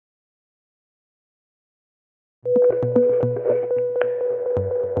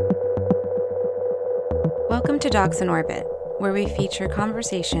to Docs in Orbit, where we feature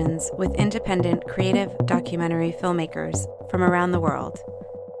conversations with independent creative documentary filmmakers from around the world.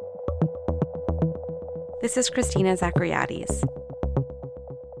 This is Christina Zachariadis.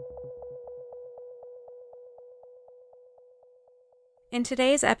 In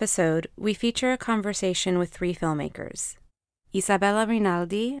today's episode, we feature a conversation with three filmmakers: Isabella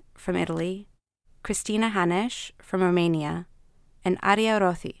Rinaldi from Italy, Cristina Hanesh from Romania, and Arya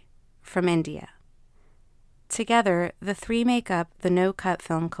Rothi from India. Together, the three make up the NoCut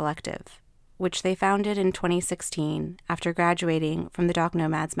Film Collective, which they founded in 2016 after graduating from the Doc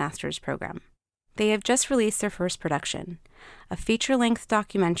Nomads Master's Program. They have just released their first production, a feature-length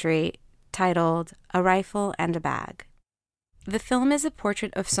documentary titled A Rifle and a Bag. The film is a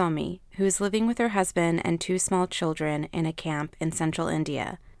portrait of Somi, who is living with her husband and two small children in a camp in central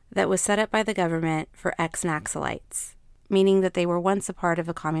India that was set up by the government for ex-Naxalites, meaning that they were once a part of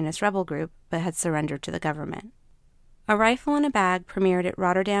a communist rebel group but had surrendered to the government. A Rifle and a Bag premiered at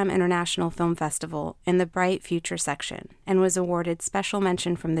Rotterdam International Film Festival in the Bright Future section and was awarded special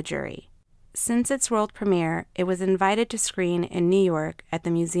mention from the jury. Since its world premiere, it was invited to screen in New York at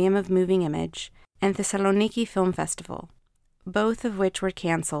the Museum of Moving Image and Thessaloniki Film Festival, both of which were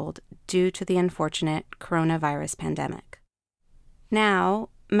canceled due to the unfortunate coronavirus pandemic. Now,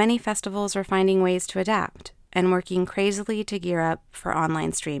 many festivals are finding ways to adapt and working crazily to gear up for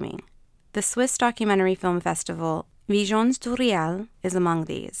online streaming. The Swiss documentary film festival Visions du Réel is among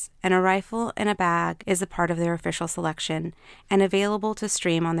these, and A Rifle and a Bag is a part of their official selection and available to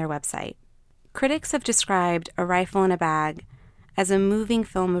stream on their website. Critics have described A Rifle and a Bag as a moving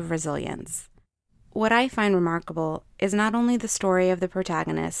film of resilience. What I find remarkable is not only the story of the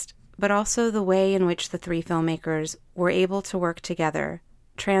protagonist, but also the way in which the three filmmakers were able to work together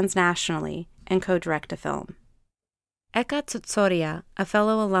transnationally and co-direct a film. Eka Tsutsoria, a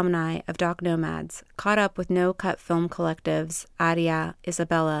fellow alumni of Doc Nomads, caught up with NoCut Film Collective's Arya,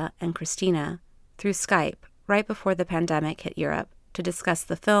 Isabella, and Cristina through Skype right before the pandemic hit Europe to discuss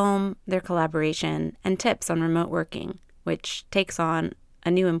the film, their collaboration, and tips on remote working, which takes on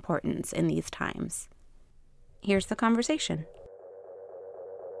a new importance in these times. Here's the conversation.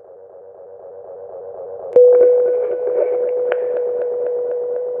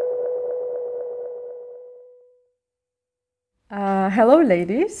 Hello,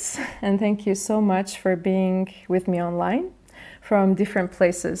 ladies, and thank you so much for being with me online from different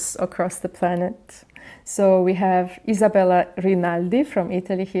places across the planet. So we have Isabella Rinaldi from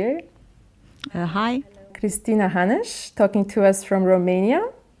Italy here. Hi. Cristina Hanesh talking to us from Romania.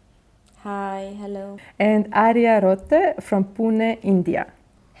 Hi, hello. And Arya Rothi from Pune, India.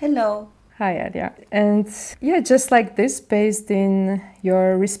 Hello. Hi, Arya. And just like this, based in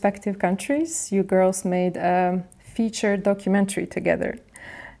your respective countries, you girls made a feature documentary together,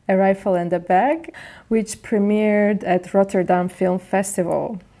 A Rifle and a Bag, which premiered at Rotterdam Film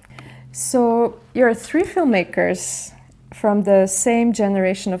Festival. So you're three filmmakers from the same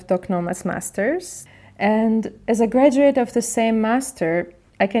generation of Doc Nomads Masters, and as a graduate of the same master,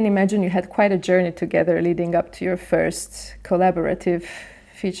 I can imagine you had quite a journey together leading up to your first collaborative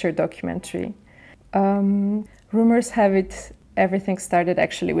feature documentary. Rumors have it everything started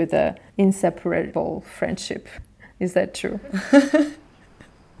actually with an inseparable friendship. Is that true?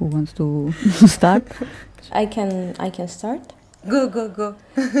 Who wants to start? I can start. Go.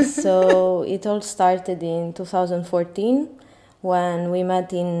 So it all started in 2014 when we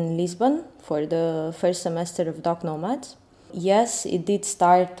met in Lisbon for the first semester of Doc Nomads. Yes, it did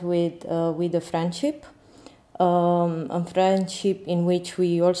start with a friendship in which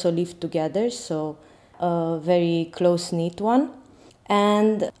we also lived together, so a very close-knit one.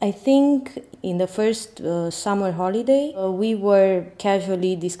 And I think in the first summer holiday, we were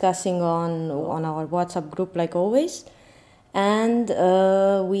casually discussing on our WhatsApp group like always. And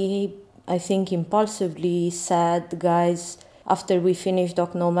we, I think, impulsively said, guys, after we finish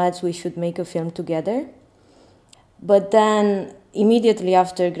Doc Nomads, we should make a film together. But then immediately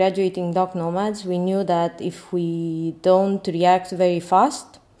after graduating Doc Nomads, we knew that if we don't react very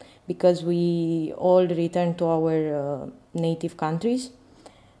fast, because we all return to our native countries,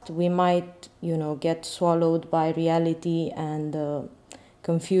 we might, get swallowed by reality and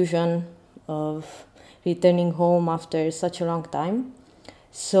confusion of returning home after such a long time.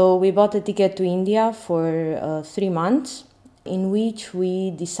 So we bought a ticket to India for 3 months, in which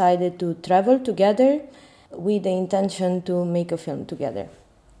we decided to travel together with the intention to make a film together.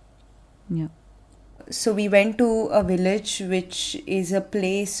 Yeah. So we went to a village which is a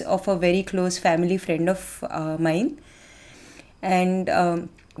place of a very close family friend of mine. And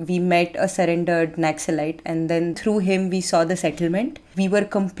We met a surrendered Naxalite, and then through him we saw the settlement. We were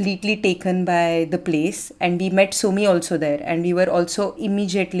completely taken by the place, and we met Somi also there, and we were also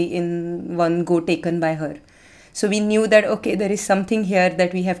immediately in one go taken by her. So we knew that, okay, there is something here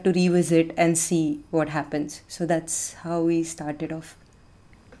that we have to revisit and see what happens. So that's how we started off.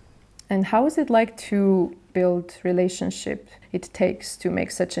 And how is it like to build relationship it takes to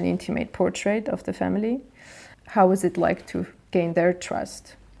make such an intimate portrait of the family? How is it like to gain their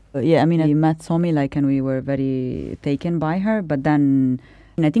trust? Yeah, I mean, I met Somi, like, and we were very taken by her, but then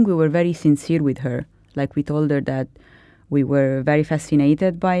I think we were very sincere with her. Like, we told her that we were very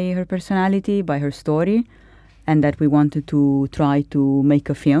fascinated by her personality, by her story, and that we wanted to try to make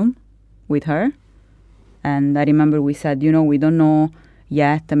a film with her. And I remember we said, we don't know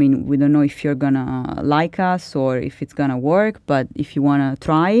yet. I mean, we don't know if you're gonna like us or if it's gonna work, but if you wanna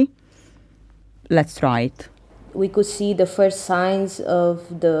try, let's try it. We could see the first signs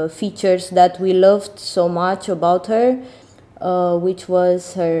of the features that we loved so much about her, which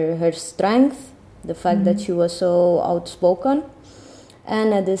was her strength, the fact that she was so outspoken,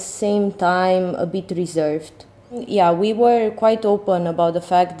 and at the same time a bit reserved. Yeah, we were quite open about the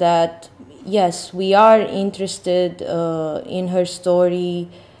fact that, yes, we are interested in her story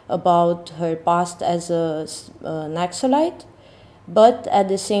about her past as a Naxalite. But at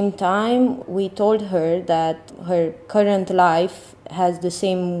the same time, we told her that her current life has the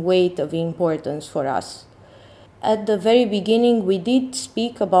same weight of importance for us. At the very beginning, we did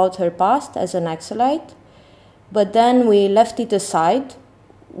speak about her past as an Naxalite, but then we left it aside.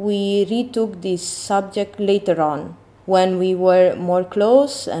 We retook this subject later on, when we were more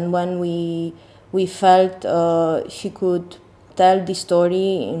close and when we felt she could tell the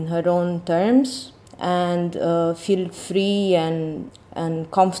story in her own terms and feel free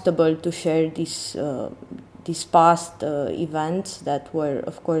and comfortable to share these past events that were,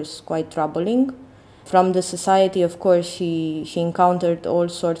 of course, quite troubling. From the society, of course, she encountered all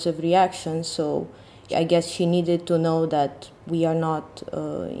sorts of reactions, so I guess she needed to know that we are not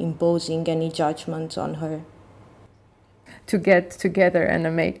imposing any judgments on her. To get together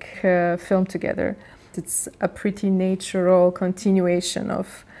and make a film together, it's a pretty natural continuation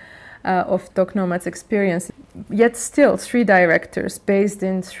of Doc Nomad's experience. Yet still, 3 directors based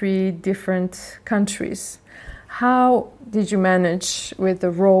in 3 different countries. How did you manage with the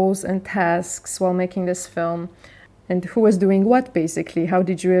roles and tasks while making this film? And who was doing what, basically? How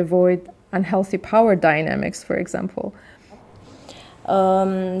did you avoid unhealthy power dynamics, for example?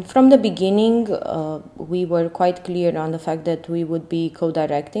 From the beginning, we were quite clear on the fact that we would be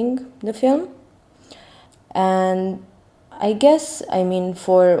co-directing the film. And I guess,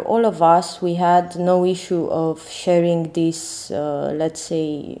 for all of us, we had no issue of sharing this, let's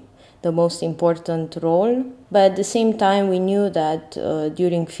say, the most important role. But at the same time, we knew that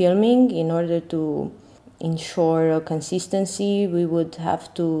during filming, in order to ensure a consistency, we would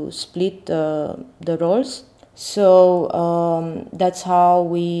have to split the roles. So that's how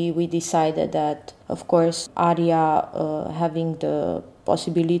we decided that, of course, Arya having the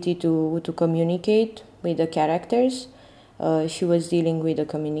possibility to communicate with the characters, she was dealing with the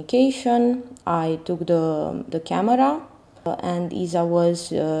communication. I took the camera, and Isa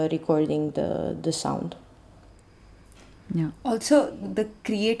was recording the sound. Yeah. Also, the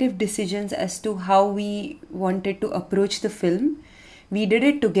creative decisions as to how we wanted to approach the film, we did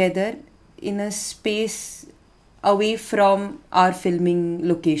it together in a space away from our filming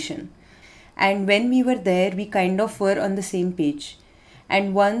location. And when we were there, we kind of were on the same page.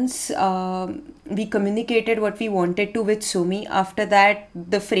 And once we communicated what we wanted to with Somi, after that,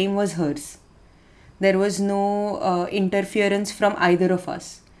 the frame was hers. There was no interference from either of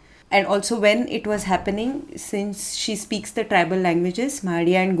us. And also when it was happening, since she speaks the tribal languages,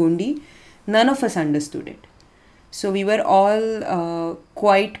 Mahdia and Gondi, none of us understood it. So we were all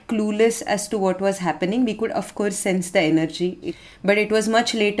quite clueless as to what was happening. We could, of course, sense the energy. But it was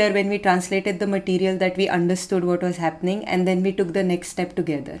much later when we translated the material that we understood what was happening, and then we took the next step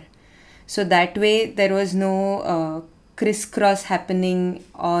together. So that way, there was no crisscross happening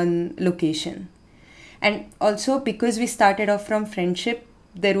on location. And also, because we started off from friendship,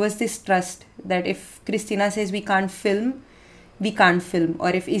 there was this trust that if Christina says we can't film, or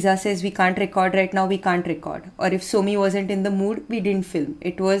if Isa says we can't record right now, we can't record, or if Somi wasn't in the mood, we didn't film.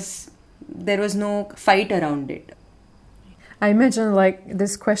 There was no fight around it. I imagine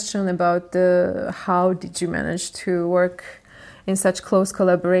this question about how did you manage to work in such close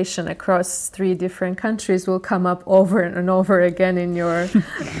collaboration across 3 different countries will come up over and over again in your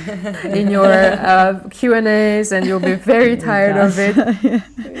Q&As, and you'll be very tired of it.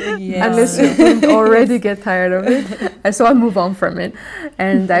 Yes. Unless you didn't already get tired of it. And so I'll move on from it.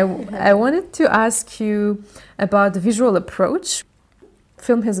 And I wanted to ask you about the visual approach.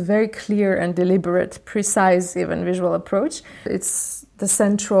 Film has a very clear and deliberate, precise even visual approach. It's the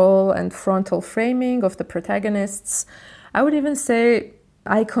central and frontal framing of the protagonists. I would even say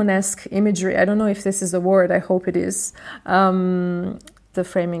iconesque imagery. I don't know if this is a word, I hope it is. The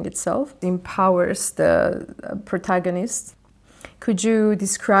framing itself empowers the protagonist. Could you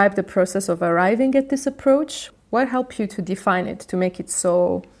describe the process of arriving at this approach? What helped you to define it, to make it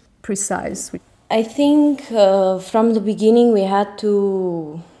so precise? I think from the beginning we had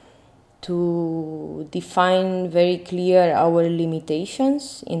to define very clear our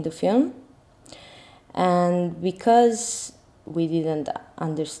limitations in the film. And because we didn't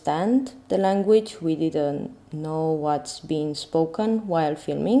understand the language, we didn't know what's being spoken while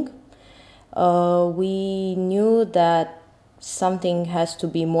filming, we knew that something has to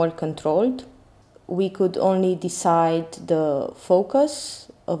be more controlled. We could only decide the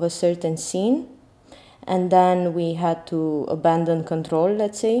focus of a certain scene, and then we had to abandon control,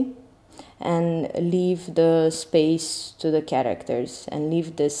 let's say, and leave the space to the characters and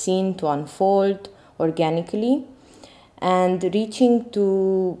leave the scene to unfold organically. And reaching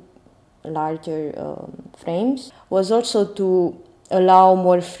to larger frames was also to allow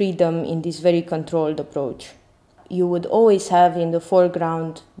more freedom in this very controlled approach. You would always have in the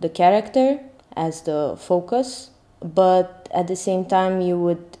foreground the character as the focus, but at the same time you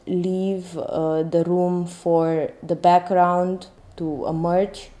would leave the room for the background to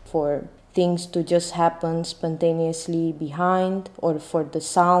emerge, for things to just happen spontaneously behind, or for the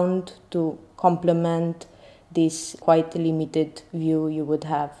sound to complement this quite limited view you would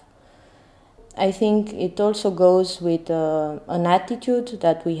have. I think it also goes with an attitude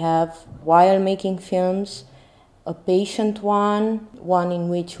that we have while making films, a patient one in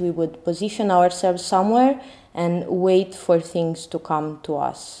which we would position ourselves somewhere and wait for things to come to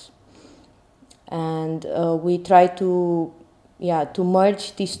us. And we try to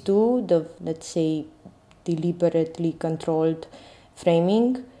merge these two, the, let's say, deliberately controlled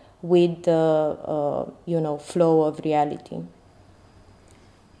framing with the flow of reality.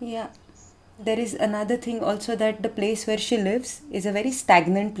 Yeah. There is another thing also, that the place where she lives is a very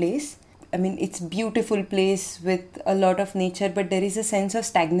stagnant place. I mean, it's a beautiful place with a lot of nature, but there is a sense of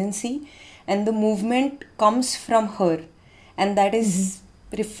stagnancy, and the movement comes from her, and that is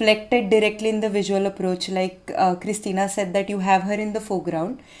reflected directly in the visual approach. Like Christina said, that you have her in the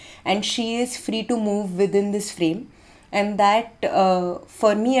foreground and she is free to move within this frame, and that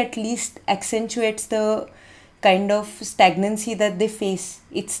for me at least accentuates the kind of stagnancy that they face.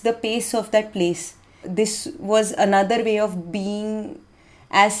 It's the pace of that place. This was another way of being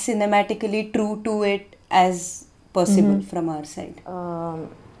as cinematically true to it as possible from our side.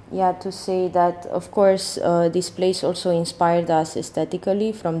 To say that, of course, this place also inspired us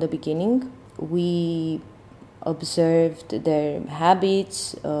aesthetically from the beginning. We observed their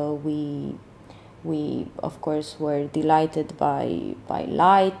habits. We of course were delighted by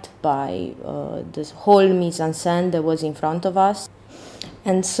light, by this whole mise-en-scène that was in front of us.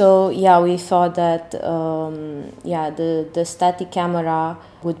 And so we thought that the static camera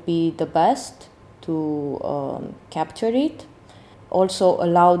would be the best to capture it. Also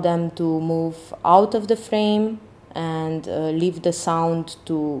allow them to move out of the frame and leave the sound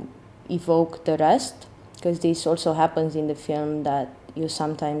to evoke the rest, because this also happens in the film, that you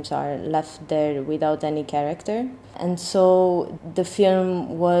sometimes are left there without any character. And so the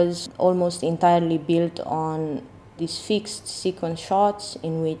film was almost entirely built on these fixed sequence shots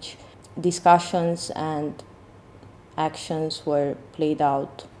in which discussions and actions were played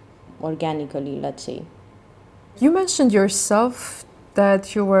out organically, let's say. You mentioned yourself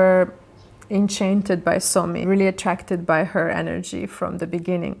that you were enchanted by Somi, really attracted by her energy from the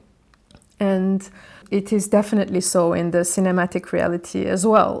beginning. And it is definitely so in the cinematic reality as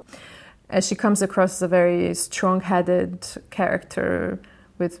well, as she comes across as a very strong-headed character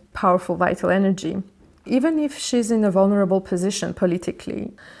with powerful vital energy. Even if she's in a vulnerable position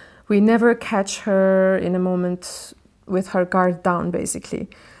politically, we never catch her in a moment with her guard down, basically.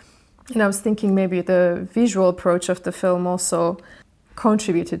 And I was thinking maybe the visual approach of the film also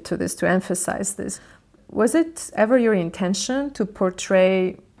contributed to this, to emphasize this. Was it ever your intention to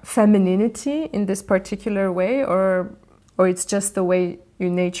portray femininity in this particular way, or it's just the way you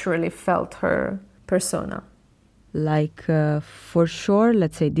naturally felt her persona? For sure,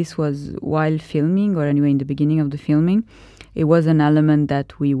 let's say this was while filming, or anyway in the beginning of the filming, it was an element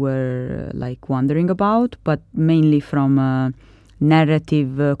that we were like wondering about, but mainly from a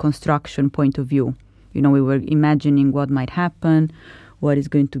narrative construction point of view. You know, we were imagining what might happen, what is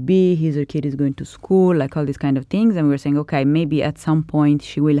going to be, his or kid is going to school, like all these kind of things. And we were saying, okay, maybe at some point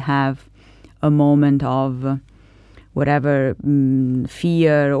she will have a moment of whatever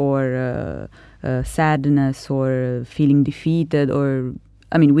fear or sadness or feeling defeated, or,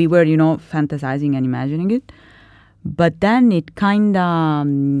 I mean, we were, fantasizing and imagining it. But then it kind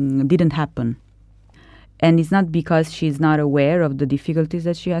of didn't happen. And it's not because she's not aware of the difficulties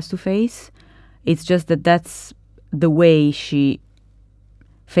that she has to face. It's just that that's the way she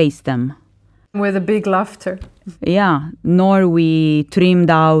faced them. With a big laughter. Yeah, nor we trimmed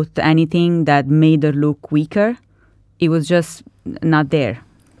out anything that made her look weaker. It was just not there.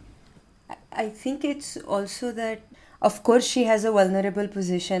 I think it's also that, of course, she has a vulnerable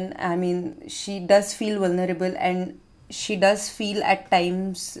position. I mean, she does feel vulnerable and she does feel at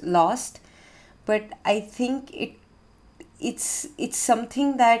times lost. But I think it's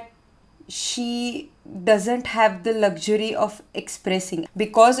something that she doesn't have the luxury of expressing.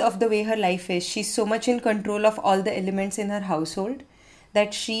 Because of the way her life is, she's so much in control of all the elements in her household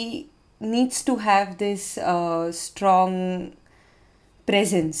that she needs to have this strong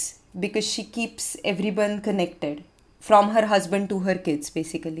presence, because she keeps everyone connected, from her husband to her kids,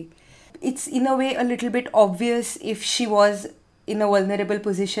 basically. It's in a way a little bit obvious if she was in a vulnerable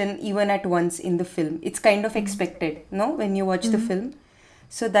position even at once in the film. It's kind of expected, no, when you watch the film.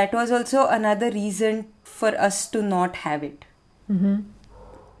 So that was also another reason for us to not have it. Mm-hmm.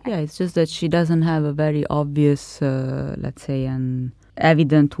 Yeah, it's just that she doesn't have a very obvious, let's say, an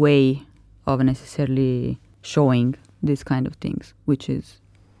evident way of necessarily showing these kind of things, which is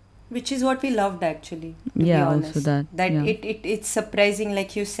what we loved, actually, to be yeah, honest. also that yeah. It's surprising,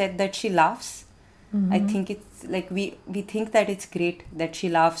 like you said, that she laughs. I think it's like we think that it's great that she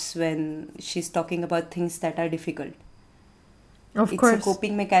laughs when she's talking about things that are difficult. Of course. It's a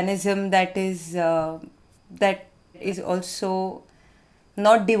coping mechanism that is also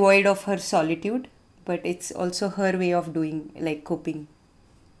not devoid of her solitude, but it's also her way of doing, like, coping.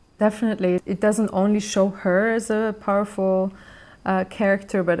 Definitely. It doesn't only show her as a powerful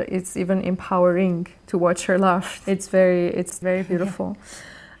character, but it's even empowering to watch her laugh. It's very beautiful.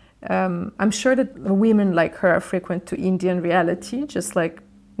 I'm sure that women like her are frequent to Indian reality, just like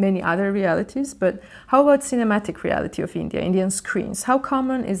many other realities. But how about cinematic reality of India, Indian screens? How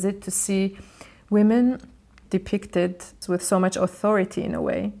common is it to see women depicted with so much authority, in a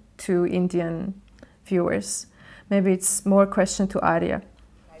way, to Indian viewers? Maybe it's more a question to Arya.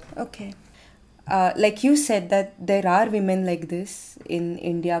 Okay. Like you said, that there are women like this in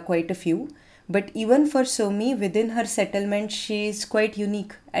India, quite a few. But even for Somi, within her settlement, she is quite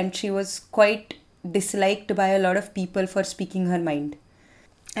unique. And she was quite disliked by a lot of people for speaking her mind.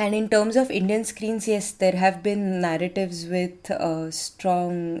 And in terms of Indian screens, yes, there have been narratives with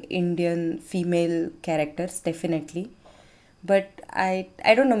strong Indian female characters, definitely. But I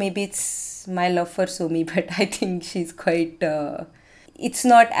don't know, maybe it's my love for Somi, but I think she's quite... it's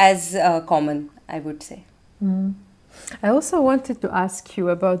not as common, I would say. I also wanted to ask you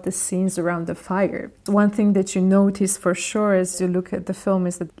about the scenes around the fire. One thing that you notice for sure as you look at the film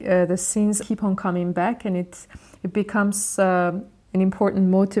is that the scenes keep on coming back, and it becomes an important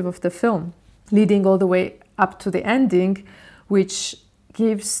motive of the film, leading all the way up to the ending, which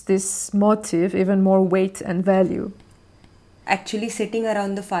gives this motive even more weight and value. Actually, sitting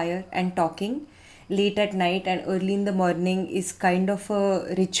around the fire and talking late at night and early in the morning is kind of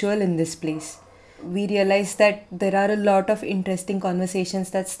a ritual in this place. We realize that there are a lot of interesting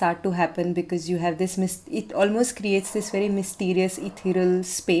conversations that start to happen because you have this, it almost creates this very mysterious, ethereal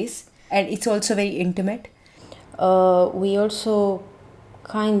space, and it's also very intimate. We also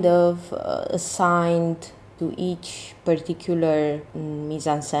kind of assigned to each particular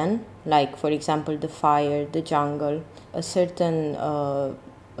mise-en-scène, like for example the fire, the jungle, a certain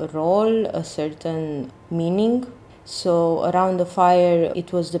role, a certain meaning. So around the fire,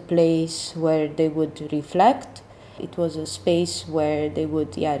 it was the place where they would reflect. It was a space where they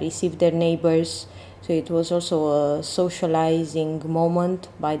would receive their neighbors. So it was also a socializing moment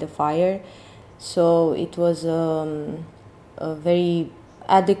by the fire. So it was a very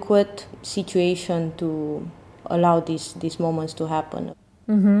adequate situation to allow these moments to happen.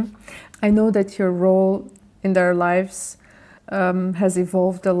 Mm-hmm. I know that your role in their lives has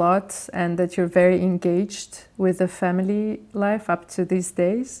evolved a lot, and that you're very engaged with the family life up to these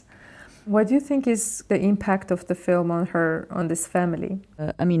days. What do you think is the impact of the film on this family?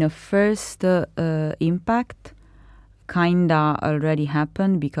 A first impact kinda already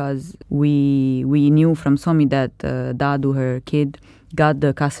happened because we knew from Somi that Dadu, her kid, got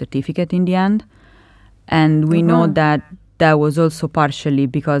the caste certificate in the end. And we know that was also partially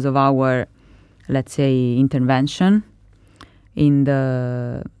because of our, let's say, intervention in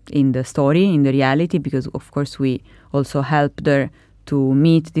the story, in the reality, because of course we also helped her to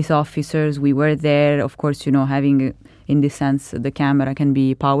meet these officers. We were there, of course, having, in this sense, the camera can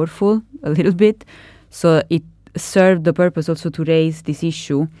be powerful a little bit. So it served the purpose also to raise this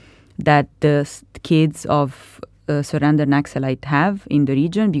issue that the kids of surrendered Naxalite have in the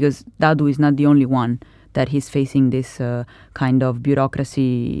region, because Dadu is not the only one that he's facing this kind of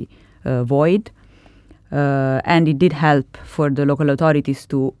bureaucracy void. And it did help for the local authorities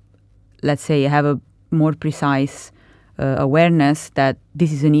to, let's say, have a more precise awareness that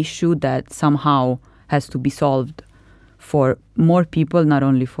this is an issue that somehow has to be solved for more people, not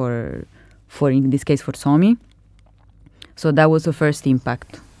only for in this case, for Somi. So that was the first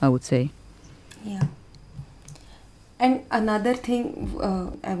impact, I would say. Yeah. And another thing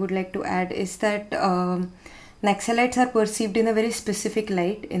I would like to add is that Naxalites are perceived in a very specific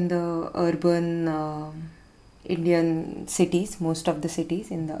light in the urban Indian cities, most of the cities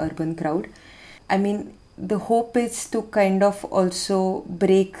in the urban crowd. I mean, the hope is to kind of also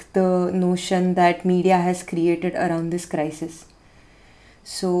break the notion that media has created around this crisis.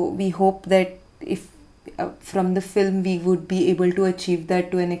 So we hope that if from the film we would be able to achieve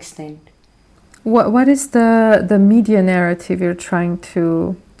that to an extent. What is the media narrative you're trying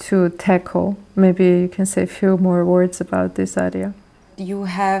to tackle? Maybe you can say a few more words about this idea. You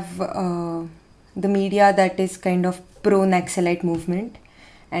have the media that is kind of pro-Naxalite movement,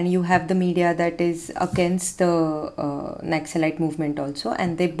 and you have the media that is against the Naxalite movement also,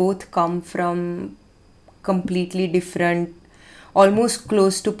 and they both come from completely different, almost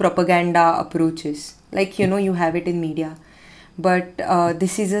close to propaganda approaches. Like, you have it in media. But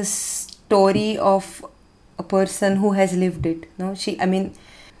this is a story of a person who has lived it.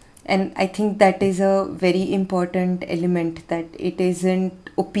 And I think that is a very important element, that it isn't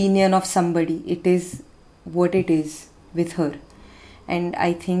opinion of somebody. It is what it is with her. And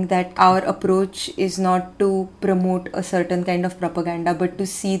I think that our approach is not to promote a certain kind of propaganda, but to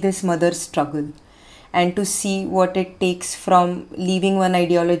see this mother's struggle and to see what it takes from leaving one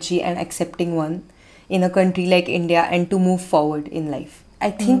ideology and accepting one in a country like India and to move forward in life. I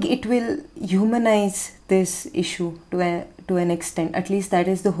think it will humanize this issue to an extent. At least that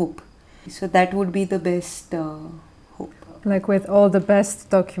is the hope. So that would be the best hope. Like with all the best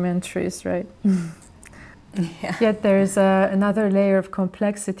documentaries, right? Yeah. Yet there's another layer of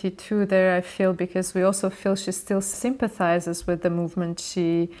complexity too there, I feel, because we also feel she still sympathizes with the movement.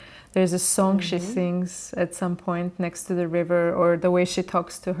 There's a song she sings at some point next to the river, or the way she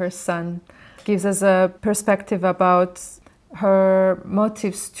talks to her son gives us a perspective about her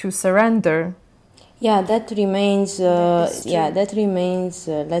motives to surrender. Yeah, that remains.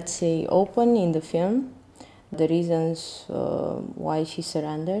 Let's say, open in the film. The reasons why she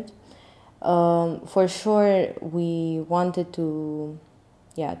surrendered. For sure, we wanted to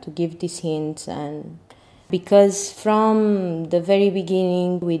give these hints, and because from the very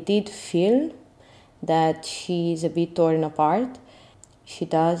beginning we did feel that she is a bit torn apart. She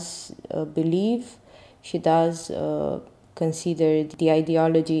does believe, she does consider the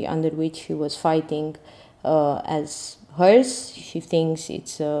ideology under which she was fighting as hers. She thinks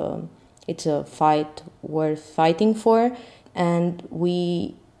it's a fight worth fighting for, and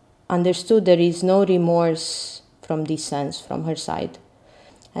we understood there is no remorse from this sense from her side.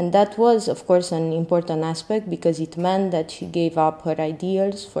 And that was, of course, an important aspect, because it meant that she gave up her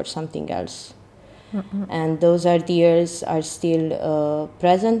ideals for something else. Mm-hmm. And those ideals are still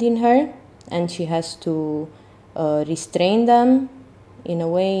present in her, and she has to restrain them in a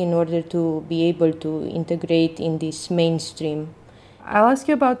way in order to be able to integrate in this mainstream. I'll ask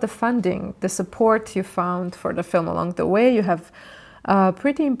you about the funding, the support you found for the film along the way. You have a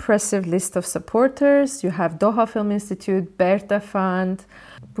pretty impressive list of supporters. You have Doha Film Institute, Berta Fund,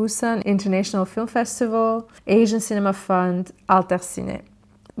 Busan International Film Festival, Asian Cinema Fund, Alter Cine.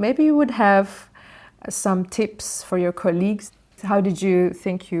 Maybe you would have some tips for your colleagues. How did you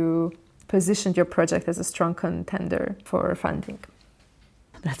think you positioned your project as a strong contender for funding?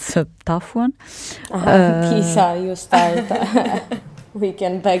 That's a tough one. Kisa, you start. We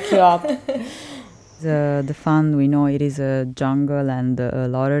can back you up. The fund, we know it is a jungle and a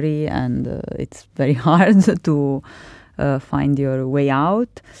lottery, and it's very hard to find your way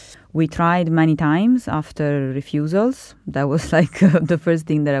out. We tried many times after refusals. That was like the first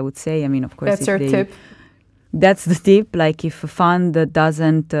thing that I would say. I mean, of course, that's your tip. That's the tip. Like if a fund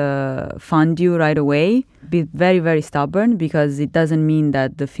doesn't fund you right away, be very, very stubborn, because it doesn't mean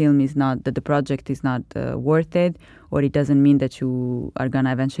that the film is not, that the project is not worth it, or it doesn't mean that you are going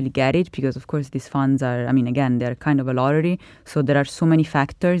to eventually get it, because of course these funds are, I mean, again, they're kind of a lottery. So there are so many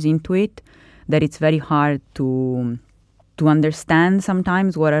factors into it that it's very hard to understand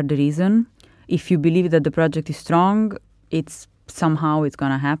sometimes what are the reason. If you believe that the project is strong, it's going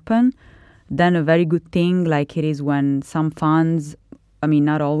to happen. Then a very good thing, like it is when some funds, I mean,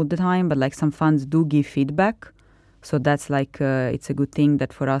 not all the time, but like some funds do give feedback. So that's like, it's a good thing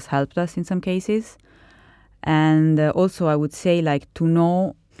that for us helped us in some cases. And also I would say like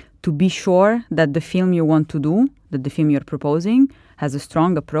to be sure that the film you want to do, that the film you're proposing has a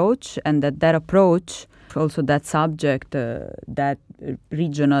strong approach, and that approach, also that subject, that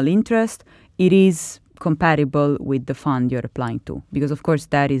regional interest, it is compatible with the fund you're applying to, because of course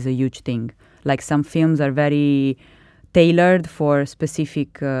that is a huge thing. Like some films are very tailored for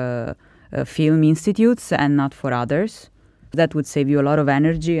specific film institutes and not for others. That would save you a lot of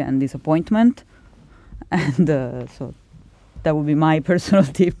energy and disappointment, and so that would be my personal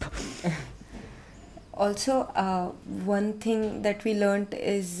tip. Also, one thing that we learned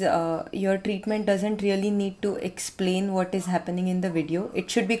is your treatment doesn't really need to explain what is happening in the video.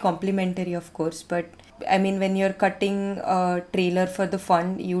 It should be complementary, of course, but I mean, when you're cutting a trailer for the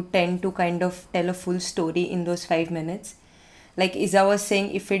fund, you tend to kind of tell a full story in those 5 minutes. Like Isa was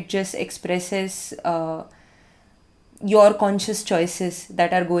saying, if it just expresses your conscious choices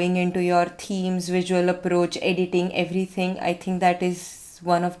that are going into your themes, visual approach, editing, everything, I think that is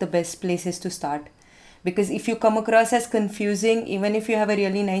one of the best places to start. Because if you come across as confusing, even if you have a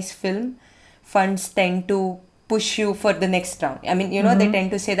really nice film, funds tend to push you for the next round. I mean, they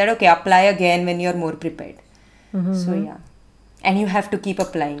tend to say that, okay, apply again when you're more prepared. So yeah. And you have to keep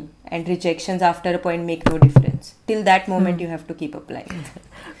applying. And rejections after a point make no difference. Till that moment, you have to keep applying.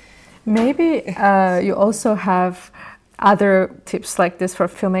 Maybe you also have other tips like this for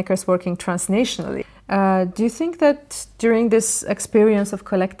filmmakers working transnationally. Do you think that during this experience of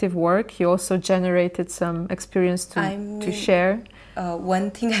collective work, you also generated some experience to share?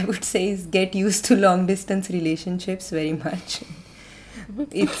 One thing I would say is get used to long distance relationships very much.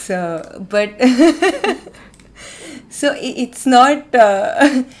 It's but so it's not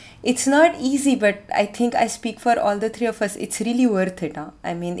easy, but I think I speak for all the three of us. It's really worth it.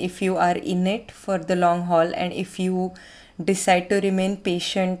 I mean, if you are in it for the long haul, and if you decide to remain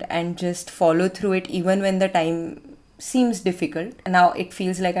patient and just follow through it even when the time seems difficult. Now it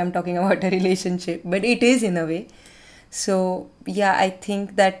feels like I'm talking about a relationship, but it is in a way. So yeah, I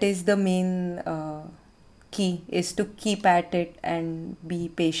think that is the main key, is to keep at it and be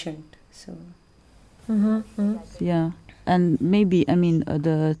patient. So yeah. And maybe, I mean,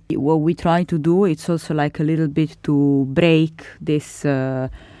 what we try to do, it's also like a little bit to break this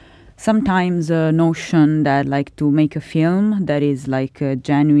sometimes notion that like to make a film that is like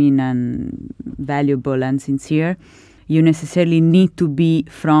genuine and valuable and sincere, you necessarily need to be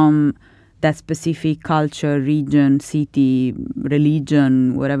from that specific culture, region, city,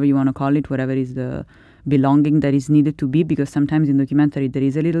 religion, whatever you want to call it, whatever is the belonging that is needed to be, because sometimes in documentary there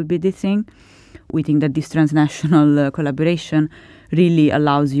is a little bit this thing. We think that this transnational collaboration really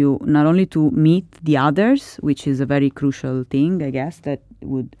allows you not only to meet the others, which is a very crucial thing, I guess, that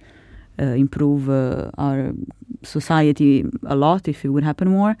would improve our society a lot if it would happen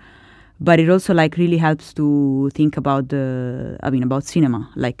more, but it also like really helps to think about about cinema.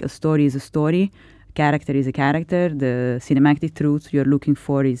 Like a story is a story, character is a character, the cinematic truth you're looking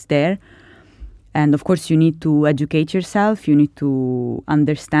for is there. And of course you need to educate yourself, you need to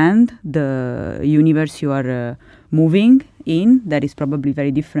understand the universe you are moving in, that is probably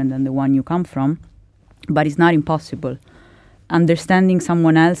very different than the one you come from, but it's not impossible. Understanding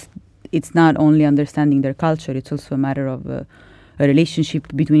someone else, it's not only understanding their culture, it's also a matter of a relationship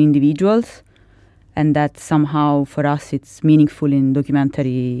between individuals, and that somehow for us it's meaningful in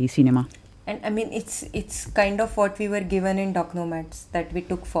documentary cinema. And I mean, it's kind of what we were given in Doc Nomads that we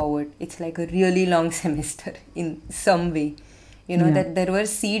took forward. It's like a really long semester in some way. That there were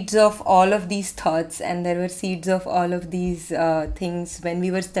seeds of all of these thoughts, and there were seeds of all of these things when we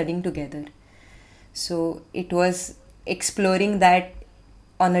were studying together. So it was exploring that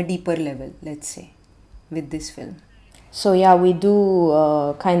on a deeper level, let's say, with this film. So yeah, we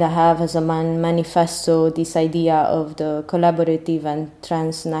do kind of have as a manifesto this idea of the collaborative and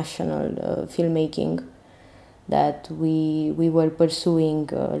transnational filmmaking that we were pursuing,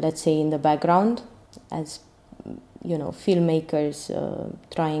 let's say, in the background as filmmakers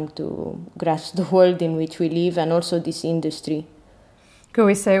trying to grasp the world in which we live, and also this industry. Could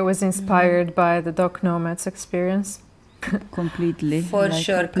we say it was inspired by the Doc Nomads experience? Completely. For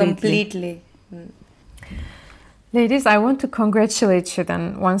sure, completely. Ladies, I want to congratulate you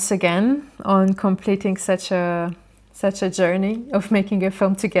then once again on completing such a journey of making a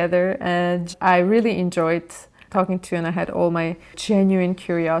film together, and I really enjoyed talking to you, and I had all my genuine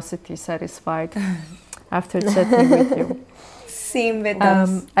curiosity satisfied after chatting with you. Same with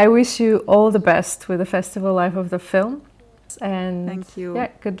us. I wish you all the best with the festival life of the film, and Thank you. Yeah,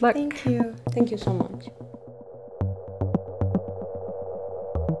 good luck. Thank you. Thank you so much.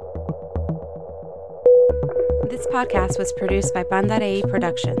 This podcast was produced by Bandarei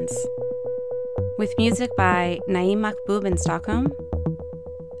Productions, with music by Naim Makbub in Stockholm,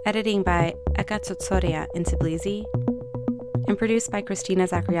 editing by Eka Tsotsoria in Tbilisi, and produced by Christina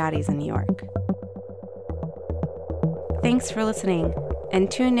Zachariadis in New York. Thanks for listening,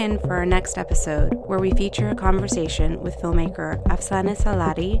 and tune in for our next episode where we feature a conversation with filmmaker Afsaneh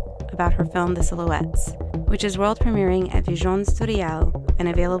Salari about her film The Silhouettes, which is world premiering at Vision Studial and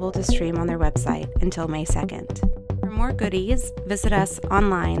available to stream on their website until May 2nd. For more goodies, visit us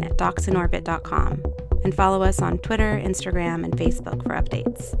online at docsinOrbit.com and follow us on Twitter, Instagram, and Facebook for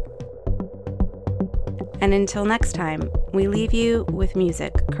updates. And until next time, we leave you with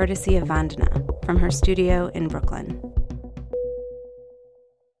music courtesy of Vandana from her studio in Brooklyn.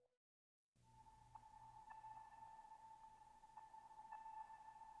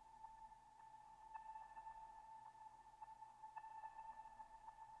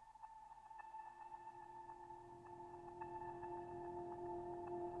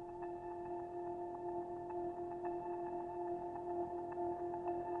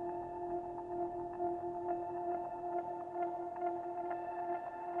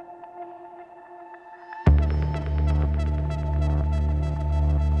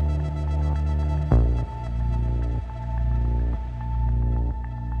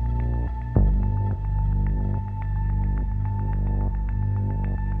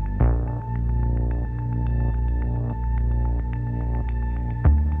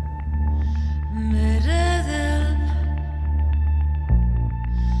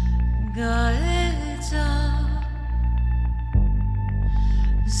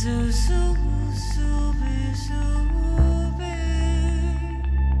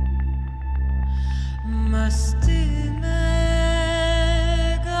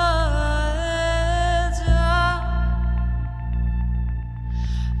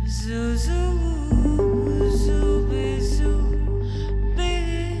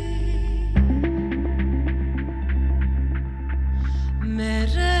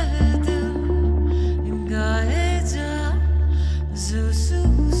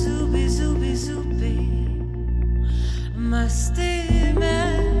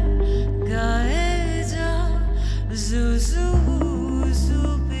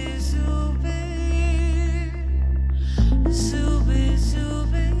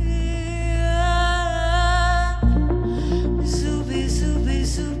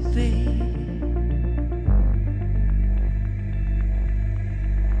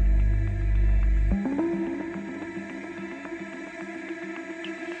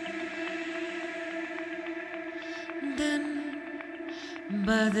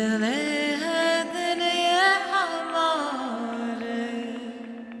 बदले हैं दिन ये हमारे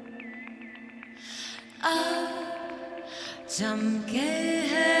अब चमके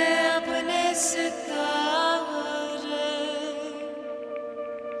हैं